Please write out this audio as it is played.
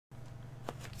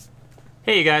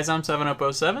Hey you guys, I'm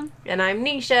 7up07, And I'm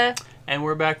Nisha. and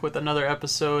we're back with another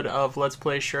episode of Let's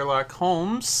Play Sherlock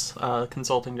Holmes,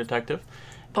 Consulting Detective,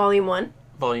 Volume 1.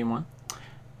 Volume 1.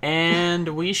 And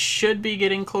we should be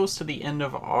getting close to the end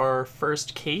of our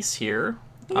first case here.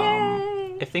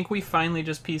 Yay! I think we finally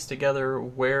just pieced together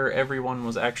where everyone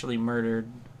was actually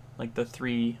murdered, like the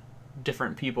 3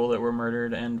 different people that were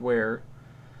murdered and where.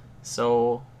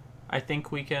 So I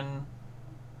think we can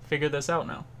figure this out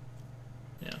now.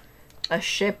 Yeah. A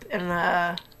ship and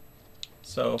a...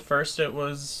 So first it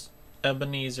was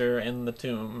Ebenezer in the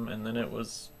tomb, and then it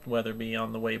was Weatherby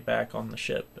on the way back on the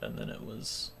ship, and then it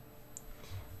was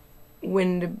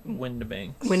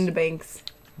Windibanks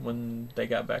when they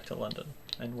got back to London,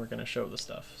 and we're gonna show the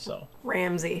stuff. So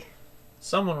Ramsey.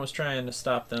 someone was trying to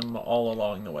stop them all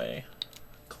along the way,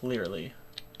 clearly.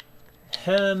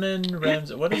 Herman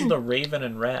Ramsey. What is the Raven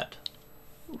and Rat?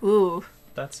 Ooh.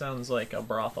 That sounds like a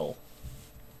brothel.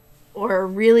 Or a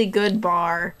really good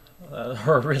bar.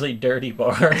 Or a really dirty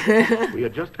bar. We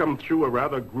had just come through a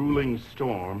rather grueling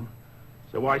storm,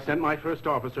 so I sent my first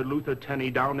officer, Luther Tenney,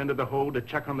 down into the hold to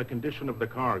check on the condition of the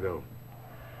cargo.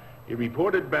 He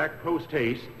reported back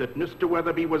post-haste that Mr.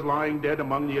 Weatherby was lying dead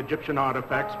among the Egyptian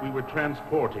artifacts we were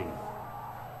transporting.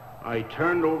 I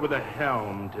turned over the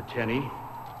helm to Tenney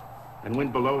and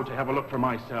went below to have a look for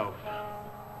myself.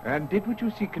 And did what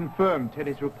you see confirm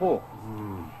Teddy's report?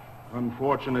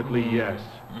 Unfortunately, yes.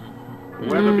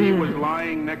 Weatherby was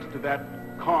lying next to that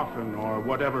coffin, or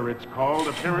whatever it's called,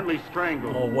 apparently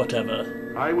strangled. Or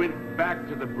whatever. I went back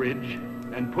to the bridge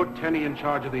and put Tenney in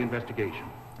charge of the investigation.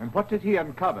 And what did he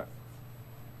uncover?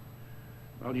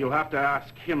 Well, you'll have to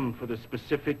ask him for the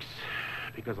specifics,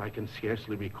 because I can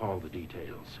scarcely recall the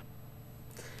details.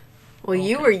 Well,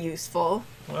 you were useful.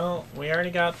 Well, we already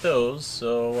got those,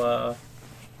 so,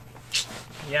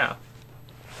 yeah.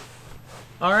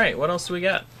 Alright, what else do we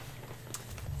got?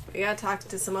 We gotta talk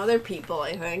to some other people,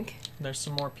 I think. There's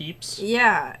some more peeps.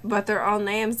 Yeah, but they're all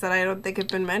names that I don't think have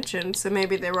been mentioned, so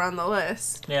maybe they were on the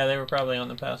list. Yeah, they were probably on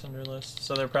the passenger list,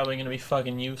 so they're probably going to be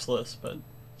fucking useless, but...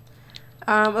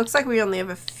 Looks like we only have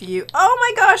a few. Oh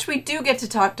my gosh, we do get to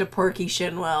talk to Porky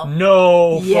Shinwell.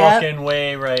 No Yep. fucking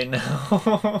way right now.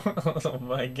 Oh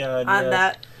my god, yes.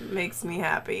 That makes me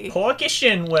happy. Porky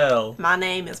Shinwell. My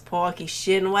name is Porky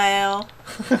Shinwell.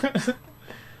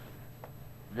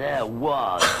 There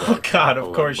was Oh, God,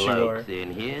 of course you blokes are.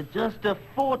 in here just a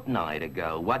fortnight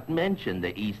ago what mentioned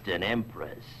the Eastern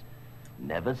Empress.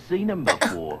 Never seen 'em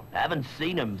before. Haven't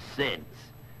seen 'em since.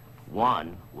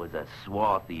 One was a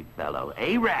swarthy fellow,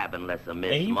 Arab unless I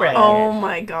miss Arab. my Oh guess.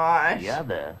 my gosh. The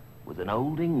other was an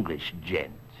old English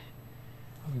gent.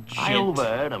 I Gent.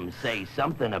 overheard him say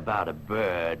something about a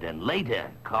bird and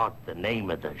later caught the name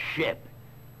of the ship.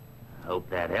 I hope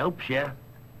that helps you.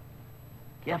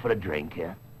 Care for a drink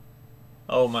here?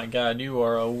 Oh my god, you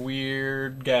are a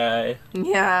weird guy.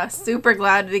 Yeah, super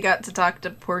glad we got to talk to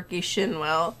Porky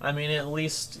Shinwell. I mean, at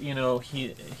least, you know,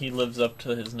 he lives up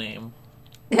to his name.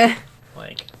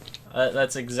 Like,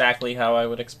 that's exactly how I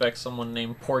would expect someone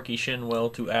named Porky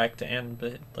Shinwell to act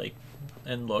and, like,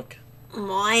 and look.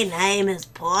 My name is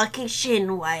Porky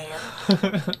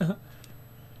Shinwell.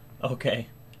 Okay.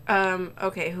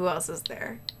 Okay, who else is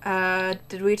there?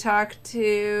 Did we talk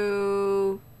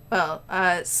to... Well,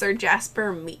 Sir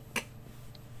Jasper Meek.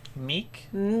 Meek?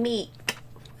 Meek.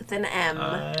 With an M.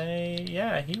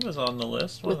 Yeah, he was on the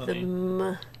list, with wasn't the he?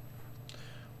 M.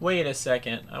 Wait a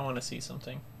second, I want to see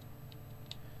something.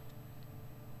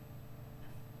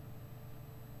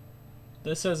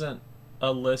 This isn't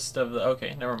a list of the...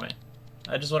 Okay, never mind.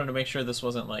 I just wanted to make sure this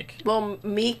wasn't like... Well,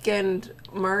 Meek and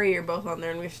Murray are both on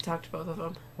there, and we've talked to both of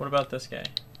them. What about this guy?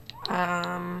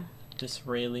 Um,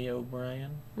 Disraeli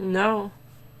O'Brien? no.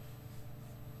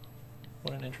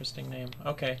 What an interesting name.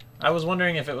 Okay. I was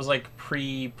wondering if it was like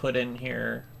pre-put in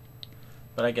here,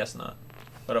 but I guess not.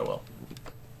 But oh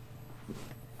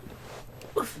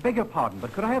well. Beg your pardon,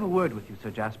 but could I have a word with you,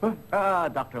 Sir Jasper?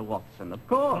 Dr. Watson, of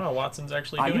course. Oh no, Watson's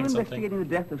actually Are you doing something. investigating the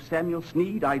death of Samuel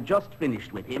Sneed? I just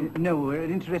finished with him. No, we're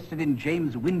interested in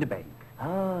James Windibank.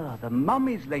 Ah, the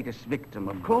mummy's latest victim,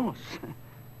 of course.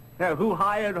 Now, who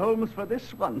hired Holmes for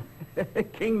this one?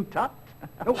 King Tut?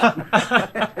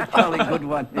 Jolly good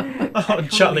one. Oh,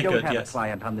 jolly we don't good, have yes. a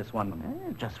client on this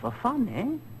one. Just for fun,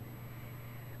 eh?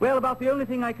 Well, about the only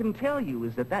thing I can tell you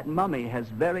is that mummy has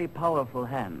very powerful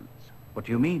hands. What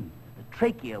do you mean? The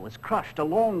trachea was crushed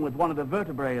along with one of the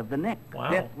vertebrae of the neck. Wow.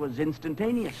 Death was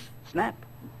instantaneous. Snap.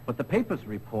 But the papers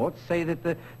reports say that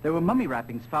there were mummy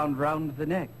wrappings found round the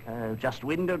neck. Just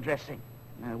window dressing.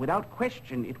 Without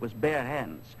question, it was bare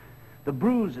hands. The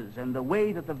bruises and the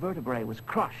way that the vertebrae was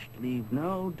crushed leave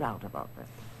no doubt about that.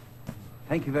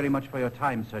 Thank you very much for your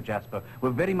time, Sir Jasper. We're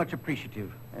very much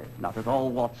appreciative. Not at all,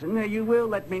 Watson. You will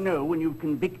let me know when you've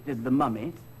convicted the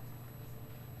mummy,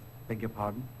 Beg your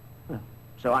pardon?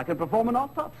 so I can perform an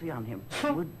autopsy on him.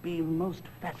 Would be most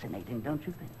fascinating, don't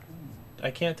you think? I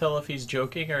can't tell if he's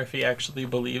joking or if he actually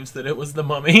believes that it was the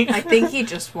mummy. I think he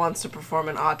just wants to perform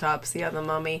an autopsy on the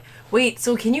mummy. Wait,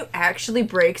 so can you actually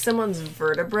break someone's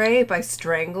vertebrae by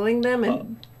strangling them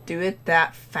and do it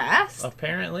that fast?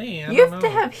 Apparently, I You don't have know.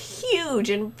 to have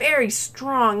huge and very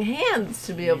strong hands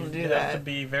to be able to do You have to that.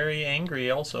 be very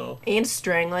angry also. And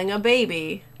strangling a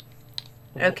baby.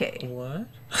 Okay. What?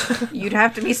 You'd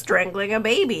have to be strangling a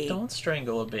baby. Don't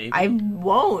strangle a baby. I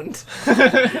won't.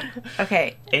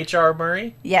 Okay. H.R.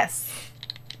 Murray? Yes.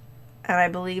 And I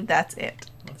believe that's it.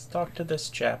 Let's talk to this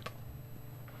chap.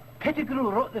 Pettigrew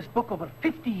wrote this book over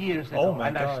 50 years ago, Oh, my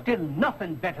and God. there's still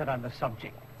nothing better on the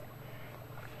subject.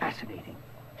 Fascinating.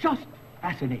 Just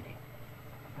fascinating.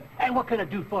 And what can I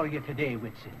do for you today,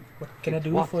 Whitson? What can I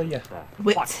do for you?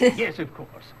 Wait. What? Yes, of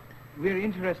course. We're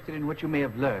interested in what you may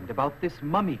have learned about this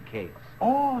mummy case.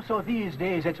 Oh, so these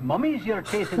days it's mummies you're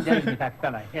chasing down with that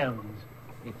fella Holmes.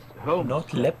 It's Holmes. Not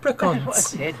That's what I leprechauns.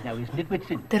 said now, isn't it,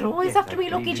 Whitson? There always Yes, have to I be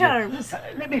believe Lucky it is. Charms.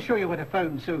 Let me show you what I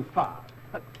found so far.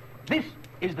 This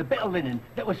is the bit of linen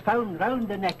that was found round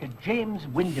the neck of James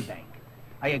Windibank.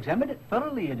 I examined it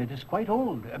thoroughly, and it is quite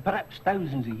old, perhaps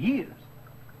thousands of years.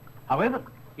 However,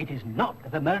 it is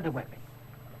not the murder weapon.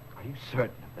 Are you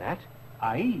certain of that?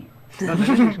 Aye. Now, the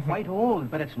linen is quite old,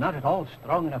 but it's not at all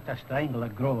strong enough to strangle a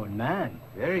grown man.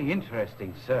 Very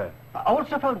interesting, sir. I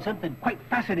also found something quite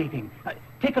fascinating.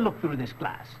 Take a look through this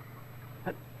glass.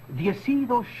 Do you see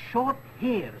those short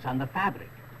hairs on the fabric?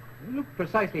 They look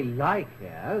precisely like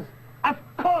hairs. Of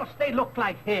course they look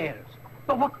like hairs.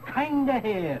 But what kind of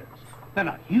hairs? They're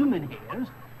not human hairs.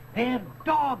 They're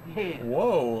dog hairs.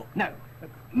 Whoa. Now,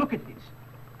 look at this.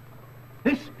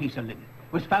 This piece of linen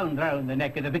was found round the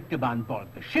neck of the victim on board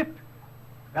the ship.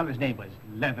 Well, his name was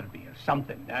Leatherby or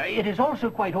something. It is also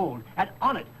quite old, and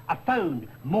on it I found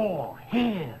more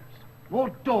hairs. More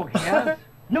dog hairs?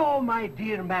 No, my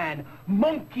dear man,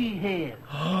 monkey hairs.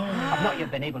 I've not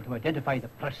yet been able to identify the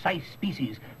precise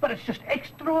species, but it's just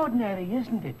extraordinary,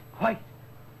 isn't it? Quite.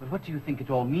 But what do you think it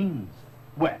all means?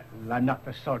 Well, I'm not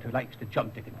the sort who likes to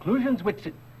jump to conclusions,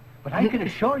 Whitson. But I can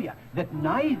assure you that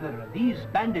neither of these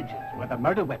bandages were the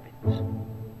murder weapons.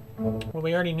 Well,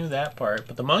 we already knew that part,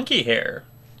 but the monkey hair.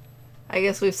 I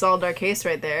guess we've solved our case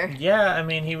right there. Yeah, I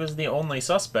mean, he was the only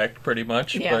suspect, pretty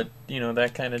much, Yeah. but, you know,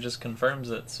 that kind of just confirms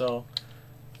it, so...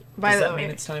 By Does the that way.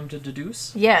 mean it's time to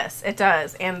deduce? Yes, it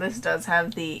does, and this does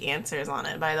have the answers on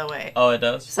it. By the way, Oh, it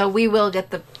does? so we will get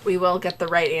the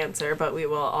right answer, but we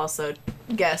will also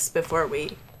guess before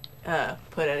we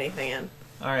put anything in.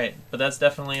 Alright, but that's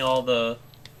definitely all the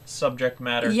subject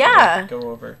matter Yeah. to go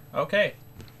over. Okay.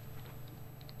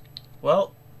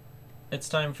 Well, it's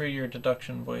time for your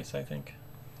deduction voice, I think.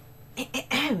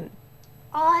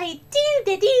 I do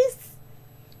deduce.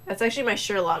 That's actually my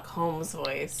Sherlock Holmes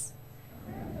voice.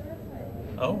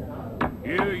 Oh.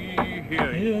 Hear ye,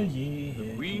 hear ye. Yeah,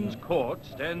 yeah, The Queen's Court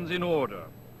stands in order.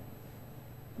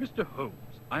 Mr. Holmes,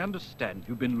 I understand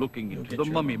you've been looking You'll into get the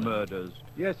your mummy moment. murders.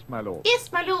 Yes, my lord.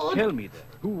 Yes, my lord. Tell me then,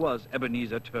 who was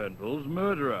Ebenezer Turnbull's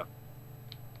murderer?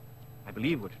 I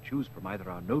believe we're to choose from either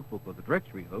our notebook or the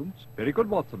directory, Holmes. Very good,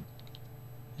 Watson.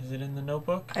 Is it in the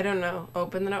notebook? I don't know.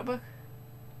 Open the notebook.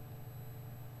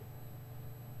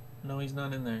 No, he's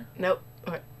not in there. Nope.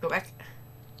 Okay, go back.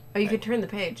 Oh, you could turn the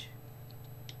page.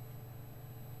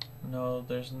 No,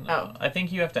 there's no... Oh. I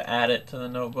think you have to add it to the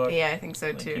notebook. Yeah, I think so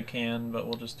Like, too. you can, but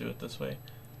we'll just do it this way.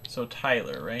 So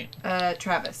Tyler, right?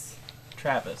 Travis.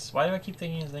 Travis. Why do I keep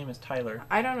thinking his name is Tyler?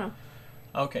 I don't know.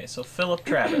 Okay, so Philip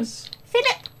Travis.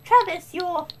 Philip Travis,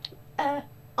 your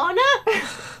honor.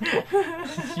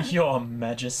 Your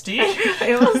Majesty.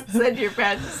 I almost said your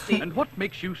majesty. And what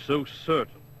makes you so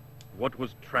certain? What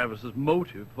was Travis's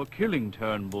motive for killing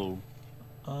Turnbull?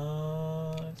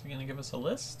 Is he gonna give us a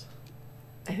list?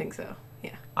 I think so.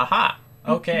 Yeah. Aha!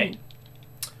 Okay.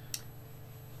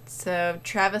 So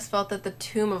Travis felt that the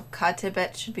tomb of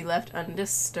Katibet should be left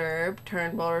undisturbed.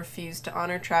 Turnbull refused to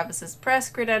honor Travis's press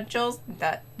credentials.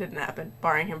 That didn't happen,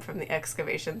 barring him from the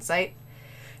excavation site,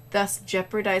 thus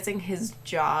jeopardizing his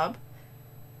job.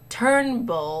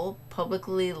 Turnbull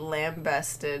publicly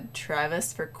lambasted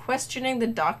Travis for questioning the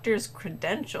doctor's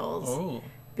credentials Oh.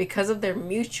 because of their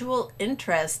mutual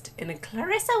interest in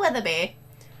Clarissa Weatherby.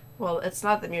 Well, it's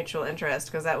not the mutual interest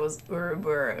because that was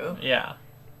Uruburu. Yeah.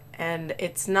 And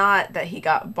it's not that he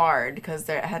got barred because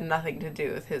it had nothing to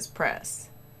do with his press.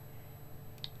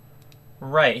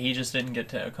 Right, he just didn't get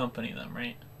to accompany them,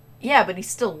 right? Yeah, but he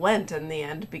still went in the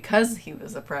end because he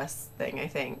was a press thing, I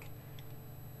think.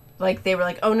 Like, they were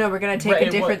like, oh no, we're going to take a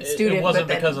different student. It wasn't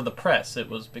but then, because of the press, it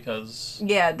was because...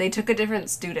 Yeah, they took a different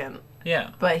student.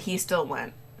 Yeah. But he still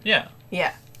went. Yeah.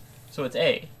 Yeah. So it's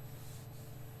A.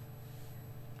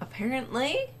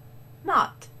 Apparently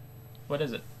not. What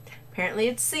is it? Apparently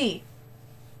it's C.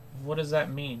 What does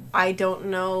that mean? I don't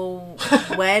know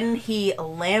when he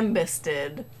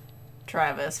lambasted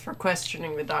Travis for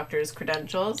questioning the doctor's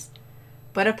credentials,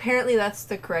 but apparently that's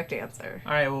the correct answer.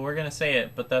 Alright, well, we're gonna say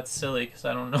it, but that's silly, because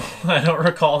I don't know. I don't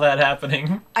recall that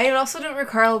happening. I also don't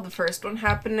recall the first one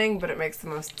happening, but it makes the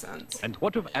most sense. And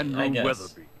what of Andrew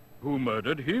Weatherby? Who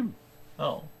murdered him?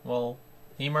 Oh, well,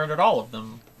 he murdered all of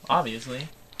them, obviously.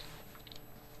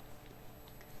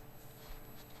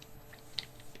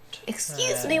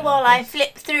 Excuse me while I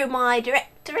flip through my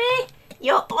directory,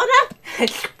 Your Honor.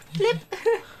 Flip.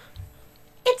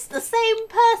 It's the same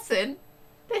person.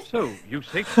 So, you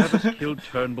say Travis killed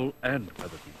Turnbull and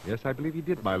Weatherby? Yes, I believe he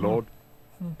did, my lord.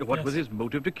 What was his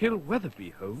motive to kill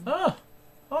Weatherby, Holmes?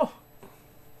 Oh.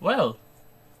 Well.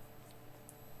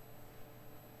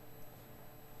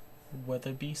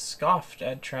 Weatherby scoffed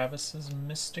at Travis's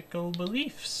mystical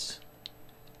beliefs.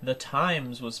 The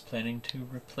Times was planning to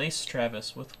replace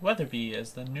Travis with Weatherby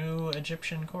as the new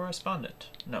Egyptian correspondent.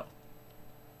 No.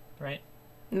 Right?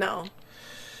 No.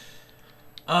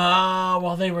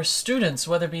 While they were students,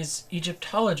 Weatherby's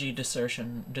Egyptology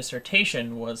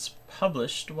dissertation was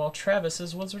published while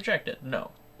Travis's was rejected. No.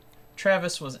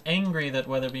 Travis was angry that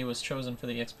Weatherby was chosen for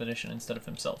the expedition instead of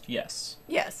himself. Yes.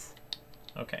 Yes.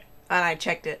 Okay. And I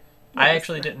checked it. I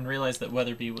actually didn't realize that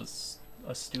Weatherby was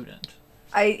a student.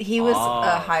 He was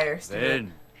a higher student.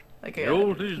 Then, Like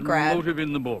behold his grad. motive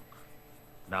in the book.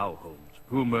 Now, Holmes,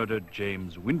 who murdered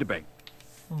James Windibank?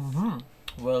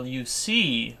 Well, you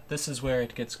see, this is where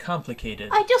it gets complicated.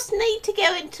 I just need to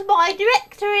go into my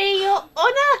directory, Your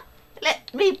Honour.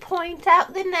 Let me point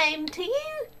out the name to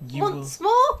you. Once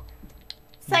more.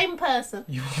 Same person.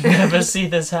 You will never see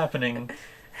this happening.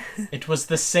 It was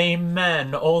the same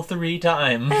man all 3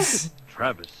 times.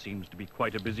 Travis seems to be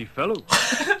quite a busy fellow.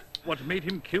 What made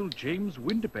him kill James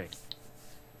Windibank?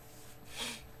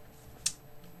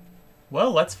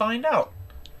 Well, let's find out.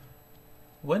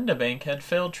 Windibank had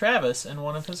failed Travis in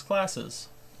one of his classes.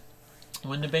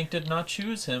 Windibank did not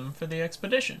choose him for the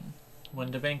expedition.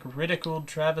 Windibank ridiculed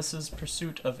Travis's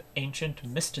pursuit of ancient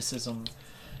mysticism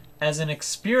as an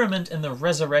experiment in the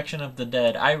resurrection of the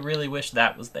dead. I really wish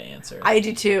that was the answer. I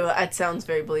do too. That sounds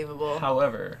very believable.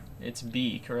 However, it's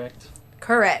B, correct?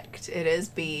 Correct. It is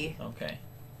B. Okay.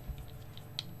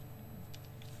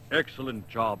 Excellent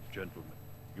job, gentlemen.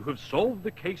 You have solved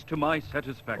the case to my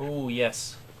satisfaction. Oh,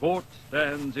 yes. The court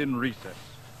stands in recess.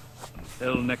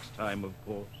 Until next time, of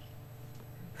course.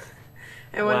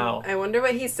 Wow. I wonder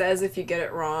what he says if you get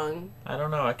it wrong. I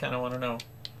don't know. I kind of want to know.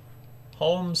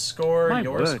 Holmes score, My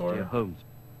your word, score? dear Holmes.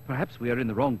 Perhaps we are in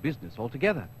the wrong business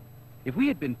altogether. If we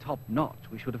had been top-notch,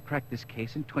 we should have cracked this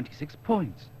case in 26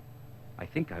 points. I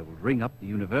think I will ring up the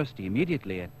university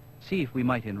immediately and see if we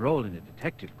might enroll in a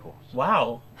detective course.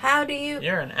 Wow. How do you...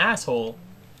 You're an asshole.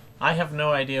 I have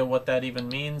no idea what that even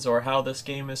means or how this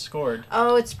game is scored.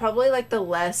 Oh, it's probably like the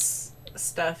less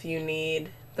stuff you need,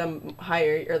 the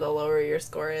higher or the lower your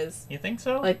score is. You think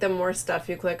so? Like the more stuff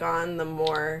you click on, the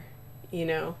more, you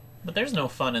know. But there's no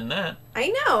fun in that.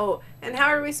 I know. And how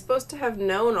are we supposed to have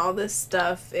known all this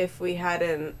stuff if we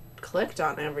hadn't clicked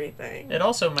on everything? It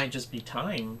also might just be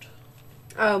timed.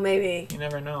 Oh, maybe. You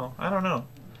never know. I don't know.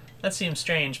 That seems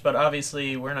strange, but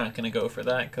obviously we're not going to go for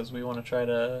that because we want to try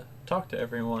to talk to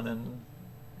everyone and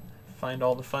find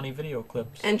all the funny video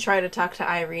clips. And try to talk to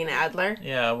Irene Adler.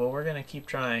 Yeah, well, we're going to keep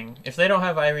trying. If they don't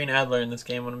have Irene Adler in this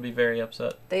game, I'm going to be very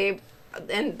upset.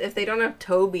 And if they don't have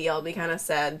Toby, I'll be kind of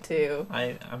sad too.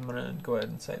 I'm going to go ahead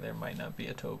and say there might not be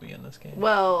a Toby in this game.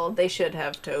 Well, they should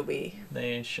have Toby.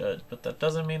 They should, but that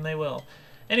doesn't mean they will.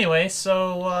 Anyway,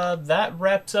 so that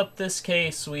wraps up this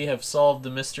case. We have solved the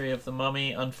mystery of the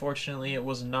mummy. Unfortunately, it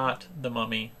was not the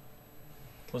mummy.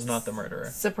 It was not the murderer.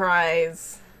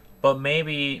 Surprise. But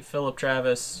maybe Philip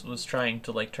Travis was trying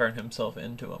to, like, turn himself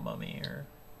into a mummy, or...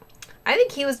 I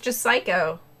think he was just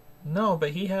psycho. No,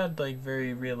 but he had, like,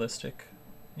 very realistic,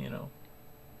 you know,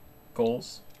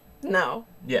 goals. No.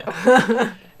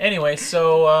 Yeah. Anyway,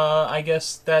 so I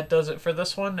guess that does it for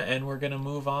this one, and we're going to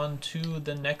move on to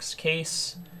the next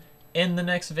case in the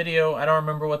next video. I don't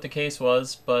remember what the case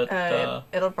was, but...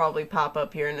 it'll probably pop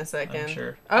up here in a second. I'm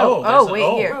sure.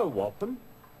 Wait, here. Well, Watson,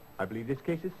 I believe this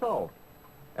case is solved.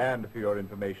 And for your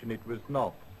information, it was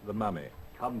not the mummy.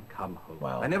 Come, Holmes.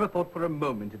 Wow. I never thought for a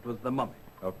moment it was the mummy.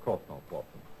 Of course not,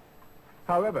 Watson.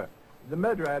 However, The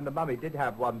murderer and the mummy did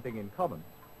have one thing in common.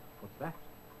 What's that?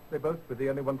 They both were the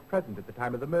only ones present at the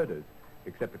time of the murders,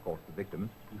 except, of course, the victim.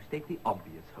 You state the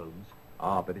obvious, Holmes.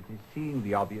 Ah, but it is seeing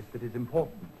the obvious that is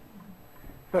important.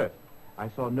 First, I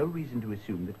saw no reason to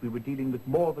assume that we were dealing with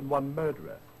more than one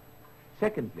murderer.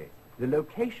 Secondly, the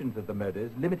locations of the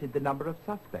murders limited the number of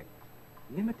suspects.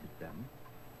 Limited them?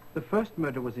 The first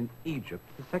murder was in Egypt,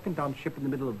 the second on ship in the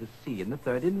middle of the sea, and the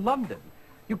third in London.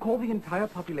 You call the entire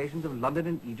populations of London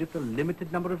and Egypt a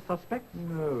limited number of suspects?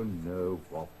 No,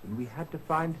 Watson. We had to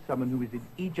find someone who was in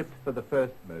Egypt for the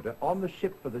first murder, on the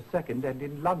ship for the second, and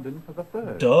in London for the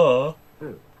third. Duh. Oh,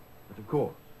 but of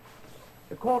course.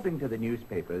 According to the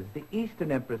newspapers, the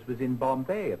Eastern Empress was in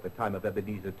Bombay at the time of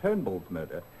Ebenezer Turnbull's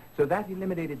murder, so that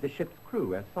eliminated the ship's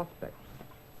crew as suspects.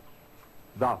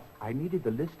 Thus, I needed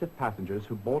the list of passengers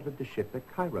who boarded the ship at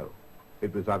Cairo.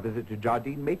 It was our visit to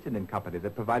Jardine, Mason and Company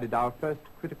that provided our first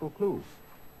critical clue.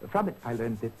 From it, I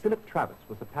learned that Philip Travis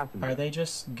was a passenger. Are they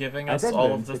just giving I us then all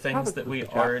learned of the that things Travis that was we the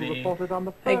chap who already reported on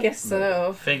the I first guess murder.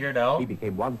 so. figured out? He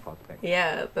became one suspect.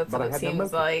 Yeah, that's But what I it had no seems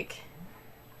motive. like.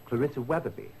 Clarissa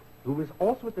Weatherby, who was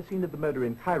also at the scene of the murder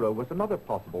in Cairo, was another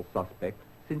possible suspect,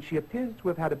 since she appears to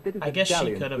have had a bit of I a guess she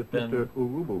dalliance could have with been- Mr.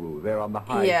 Uruburu there on the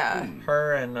high Yeah. seas.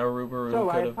 Her and Uruburu So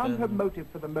I could had have found her been... motive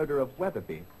for the murder of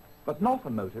Weatherby, but not a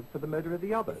motive for the murder of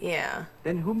the other. Yeah.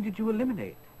 Then whom did you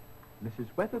eliminate? Mrs.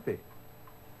 Weatherby.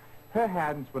 Her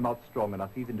hands were not strong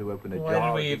enough even to open a Why jar did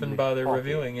of we even English bother coffee,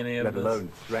 reviewing any of let this?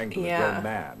 alone strangle a Yeah. grown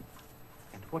man.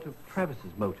 And what of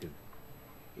Travis's motive?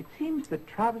 It seems that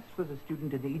Travis was a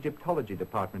student in the Egyptology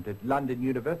department at London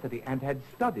University and had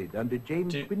studied under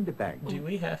James Windibank. Do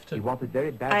we have He to... wanted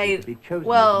very badly I- to be chosen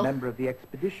well, as a member of the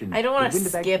expedition. I don't wanna but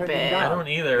Windibank skip turned him it. down. I don't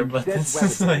either, but Instead, this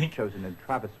is Weatherby was like- chosen and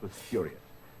Travis was furious.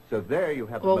 So there you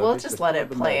have Well, the we'll motive just for let two it of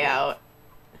the play murders. out.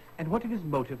 And what of his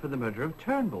motive for the murder of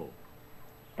Turnbull?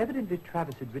 Evidently,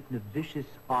 Travis had written a vicious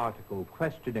article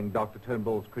questioning Dr.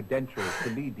 Turnbull's credentials to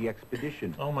lead the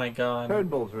expedition. Oh my god.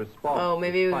 Turnbull's response Oh,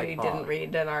 maybe was we quite didn't harsh.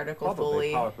 read an article Probably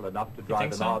fully. powerful enough to drive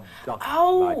think an so? odd duck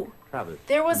Oh! like Travis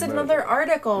There was to another murder.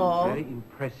 article Very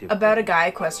impressive. about a guy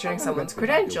questioning someone's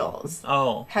credentials.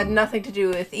 Oh. Had nothing to do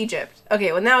with Egypt.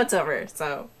 Okay, well now it's over,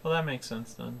 so Well, that makes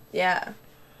sense then. yeah.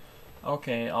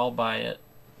 Okay, I'll buy it.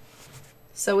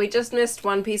 So we just missed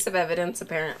one piece of evidence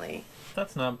apparently,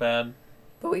 That's not bad.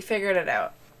 but we figured it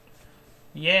out.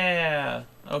 Yeah!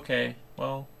 Okay,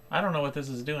 well, I don't know what this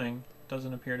is doing.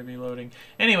 Doesn't appear to be loading.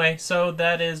 Anyway, so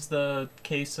that is the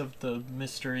case of the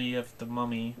mystery of the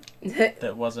mummy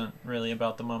that wasn't really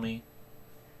about the mummy.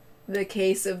 The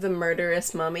case of the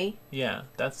murderous mummy. Yeah,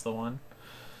 that's the one.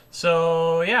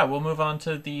 So, yeah, we'll move on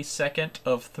to the second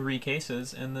of 3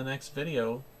 cases in the next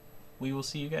video. We will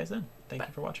see you guys then. Thank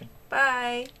you for watching.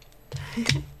 Bye.